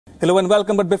Hello and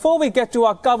welcome. But before we get to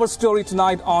our cover story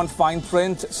tonight on Fine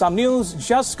Print, some news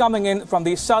just coming in from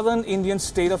the southern Indian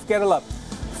state of Kerala.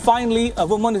 Finally, a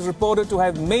woman is reported to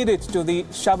have made it to the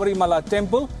Sabarimala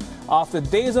temple. After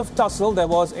days of tussle, there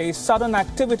was a sudden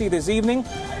activity this evening,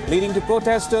 leading to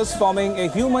protesters forming a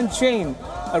human chain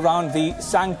around the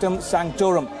Sanctum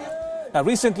Sanctorum. Now,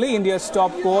 recently, India's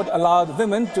top court allowed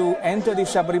women to enter the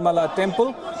Sabarimala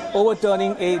temple,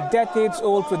 overturning a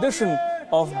decades-old tradition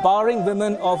of barring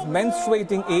women of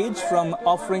menstruating age from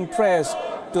offering prayers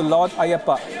to Lord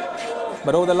Ayyappa.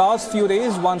 But over the last few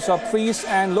days, one saw priests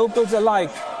and locals alike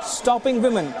stopping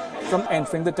women from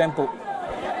entering the temple.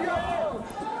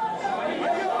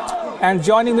 And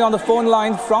joining me on the phone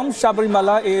line from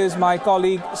Sabarimala is my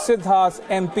colleague Siddharth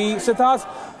MP. Siddharth,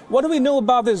 what do we know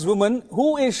about this woman?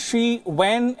 Who is she?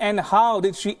 When and how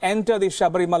did she enter the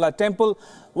Sabarimala temple?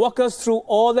 Walk us through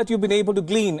all that you've been able to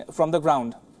glean from the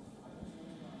ground.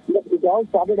 It all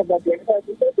started about 25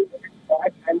 to 30 minutes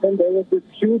back, and then there was this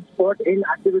huge spurt in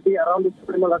activity around the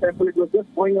Sabarimala temple. It was just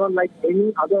going on like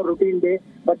any other routine day,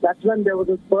 but that's when there was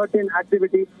a spurt in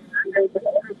activity, and there was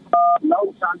a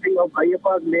loud chanting of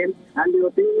Ayyappa's name, and they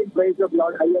were singing praise of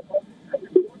Lord Ayyappa. And the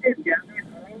devotees gathered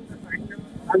around the sanctum,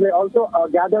 and they also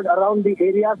gathered around the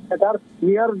areas that are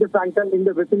near the sanctum, in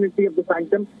the vicinity of the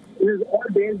sanctum. It is all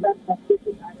based on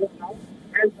suspicion as of now,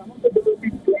 and some of the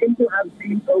devotees claim to have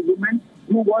seen a woman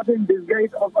who was in disguise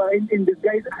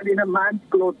and in a man's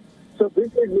clothes. So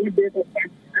this is need based on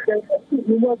it. There are also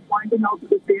rumors pointing out to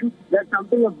the same that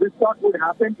something of this sort would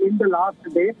happen in the last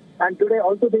day, and today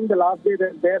also being the last day,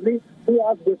 that barely 2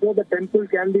 hours before the temple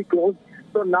can be closed.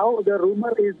 So now the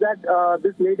rumor is that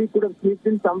this lady could have sneaked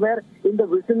in somewhere in the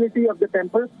vicinity of the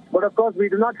temple. But of course, we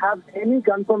do not have any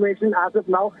confirmation as of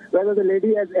now whether the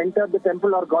lady has entered the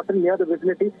temple or gotten near the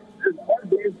vicinity. This is all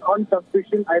based on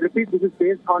suspicion. I repeat, this is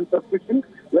based on suspicion,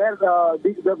 where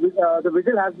the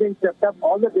vigil has been stepped up.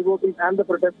 All the devotees and the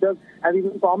protesters have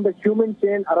even formed a human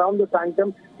chain around the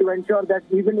sanctum to ensure that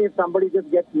even if somebody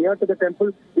just gets near to the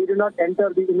temple, we do not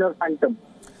enter the inner sanctum.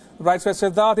 Right, so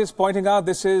Siddharth is pointing out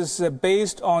this is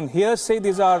based on hearsay.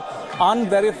 These are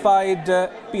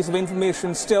unverified piece of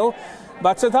information still.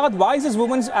 But Siddharth, why is this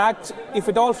woman's act, if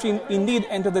at all she indeed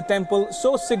entered the temple,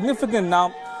 so significant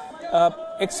now?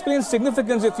 Explain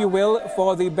significance, if you will,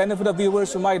 for the benefit of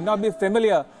viewers who might not be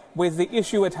familiar with the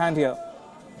issue at hand here.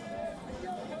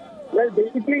 Well,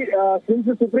 basically, since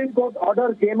the Supreme Court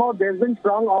order came out, there's been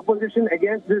strong opposition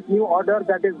against this new order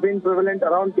that has been prevalent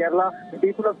around Kerala. The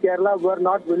people of Kerala were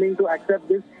not willing to accept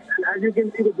this. And as you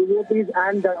can see, the devotees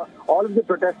and all of the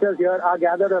protesters here are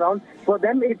gathered around. For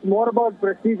them, it's more about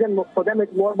prestige, and for them,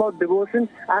 it's more about devotion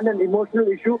and an emotional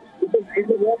issue. Because in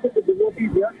the words of the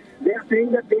devotees here, they are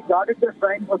saying that they guarded the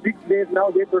shrine for 6 days now.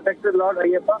 They protected Lord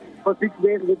Ayyappa for 6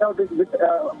 days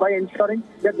by ensuring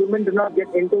that women do not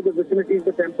get into the vicinity of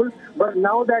the temple. But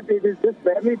now that it is just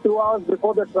barely 2 hours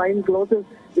before the shrine closes,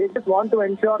 they just want to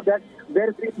ensure that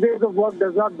their 6 days of work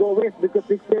does not go waste, because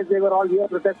 6 days they were all here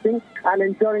protesting and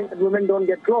ensuring that women don't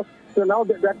get close. So now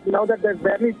that there's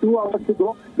barely 2 hours to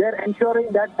go, they're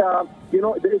ensuring that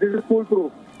this is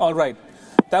foolproof. All right.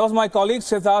 That was my colleague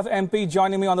Siddharth MP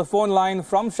joining me on the phone line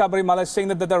from Sabarimala, saying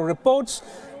that there are reports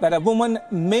that a woman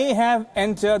may have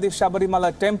entered the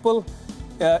Sabarimala temple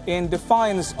in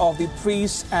defiance of the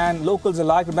priests and locals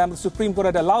alike. Remember, the Supreme Court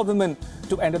had allowed women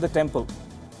to enter the temple.